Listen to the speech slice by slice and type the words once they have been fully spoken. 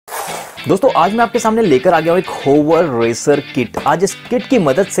दोस्तों आज मैं आपके सामने लेकर आ गया हूं एक होवर रेसर किट। आज इस किट की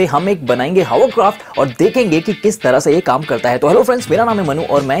मदद से हम एक बनाएंगे होवरक्राफ्ट और देखेंगे कि किस तरह से ये काम करता है। तो हेलो फ्रेंड्स, मेरा नाम है मनु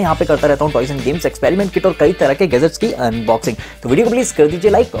और मैं यहाँ पे करता रहता हूँ toys and games, experiment kit और कई तरह के गैजेट्स की अनबॉक्सिंग। तो वीडियो को प्लीज कर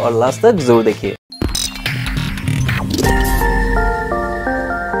दीजिए लाइक और लास्ट तक जरूर देखिए।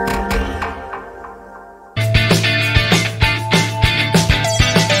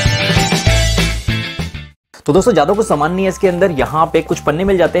 तो दोस्तों ज्यादा कुछ सामान नहीं है इसके अंदर। यहाँ पे कुछ पन्ने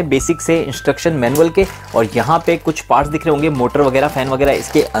मिल जाते हैं बेसिक से इंस्ट्रक्शन मैनुअल के, और यहाँ पे कुछ पार्ट्स दिख रहे होंगे, मोटर वगैरह फैन वगैरह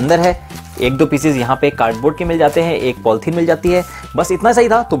इसके अंदर है। एक दो पीसेस यहाँ पे कार्डबोर्ड के मिल जाते हैं, एक पॉलिथीन मिल जाती है। बस इतना सही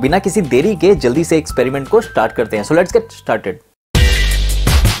था। तो बिना किसी देरी के जल्दी से एक्सपेरिमेंट को स्टार्ट करते हैं। So let's get started.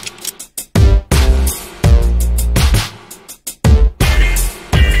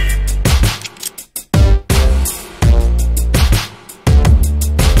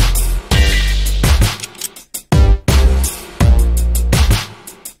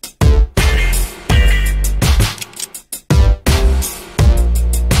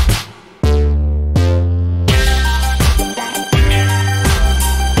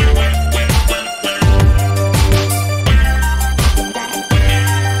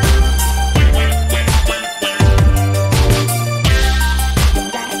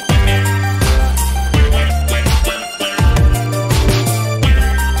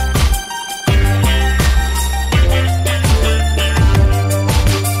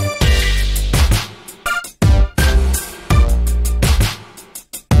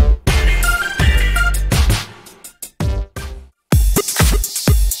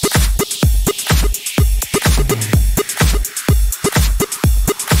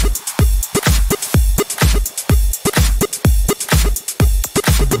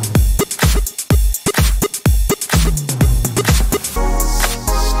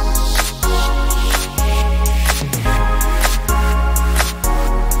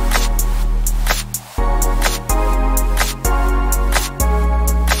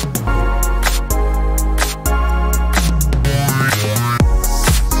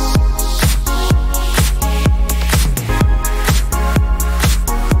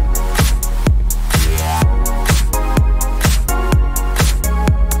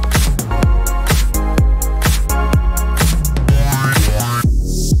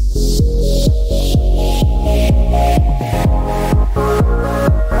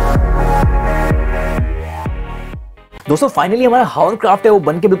 दोस्तों फाइनली हमारा होवरक्राफ्ट है वो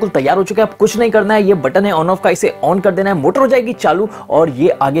बनके बिल्कुल तैयार हो चुका है। अब कुछ नहीं करना है, ये बटन है ऑन ऑफ का, इसे ऑन कर देना है, मोटर हो जाएगी चालू और ये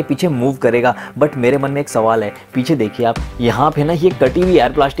आगे पीछे मूव करेगा। बट मेरे मन में एक सवाल है, पीछे देखिए आप, यहाँ पे ना ये कटी हुई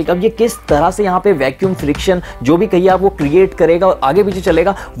एयर प्लास्टिक, अब ये किस तरह से यहाँ पे वैक्यूम फ्रिक्शन जो भी कहिए आप वो क्रिएट करेगा और आगे पीछे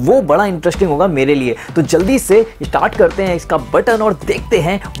चलेगा, वो बड़ा इंटरेस्टिंग होगा मेरे लिए। तो जल्दी से स्टार्ट करते हैं इसका बटन और देखते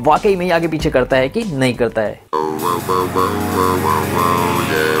हैं वाकई में आगे पीछे करता है कि नहीं करता है।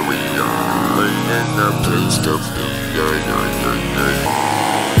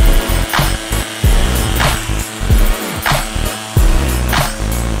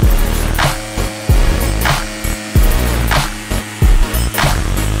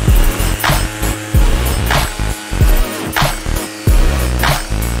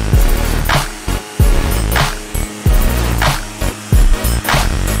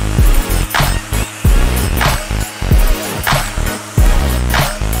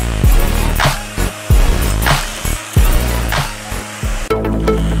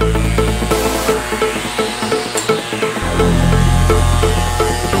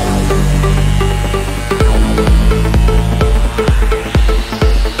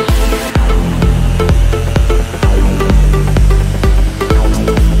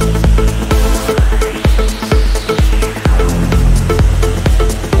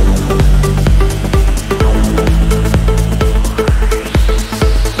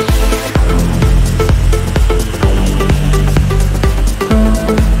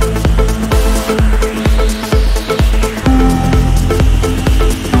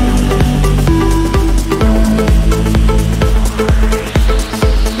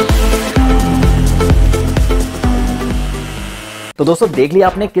 तो दोस्तों देख लिया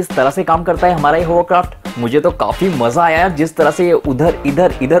आपने किस तरह से काम करता है हमारा ये होवरक्राफ्ट। मुझे तो काफी मजा आया यार, जिस तरह से ये उधर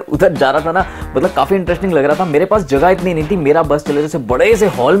इधर इधर उधर जा रहा था ना, मतलब काफी इंटरेस्टिंग लग रहा था। मेरे पास जगह इतनी नहीं थी, मेरा बस चले जैसे बड़े से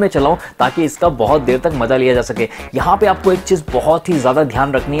हॉल में चलाऊं ताकि इसका बहुत देर तक मजा लिया जा सके। यहाँ पे आपको एक चीज बहुत ही ज्यादा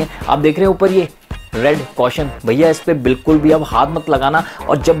ध्यान रखनी है। आप देख रहे हैं ऊपर ये रेड कॉशन, भैया इस पे बिल्कुल भी अब हाथ मत लगाना,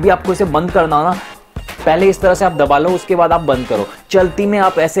 और जब भी आपको इसे बंद करना हो ना पहले इस तरह से आप दबा लो, उसके बाद आप बंद करो। चलती में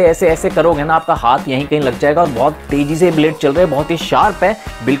आप ऐसे ऐसे ऐसे करोगे ना, आपका हाथ यहीं कहीं लग जाएगा और बहुत तेजी से ब्लेड चल रहे हैं, बहुत ही शार्प है,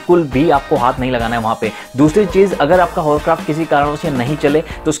 बिल्कुल भी आपको हाथ नहीं लगाना है वहां पे। दूसरी चीज, अगर आपका होवरक्राफ्ट किसी कारणों से नहीं चले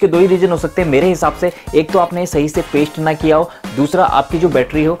तो उसके दो ही रीजन हो सकते हैं मेरे हिसाब से। एक तो आपने सही से पेस्ट ना किया हो, दूसरा आपकी जो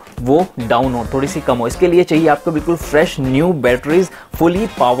बैटरी हो वो डाउन हो, थोड़ी सी कम हो। इसके लिए चाहिए आपको बिल्कुल fresh new batteries, fully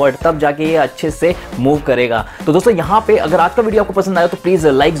powered, तब जाके ये अच्छे से मूव करेगा। तो दोस्तों यहाँ पे अगर आज का वीडियो आपको पसंद आया तो प्लीज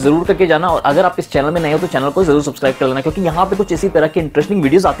लाइक जरूर करके जाना, और अगर आप इस चैनल में नए हो तो चैनल को जरूर सब्सक्राइब कर लेना, क्योंकि यहाँ पे कुछ इसी तरह की इंटरेस्टिंग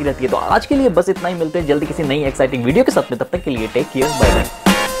वीडियोस आती रहती है। तो आज के लिए बस इतना ही, मिलते हैं जल्दी किसी नई एक्साइटिंग वीडियो के साथ में, तब तक के लिए टेक केयर, बाय बाय।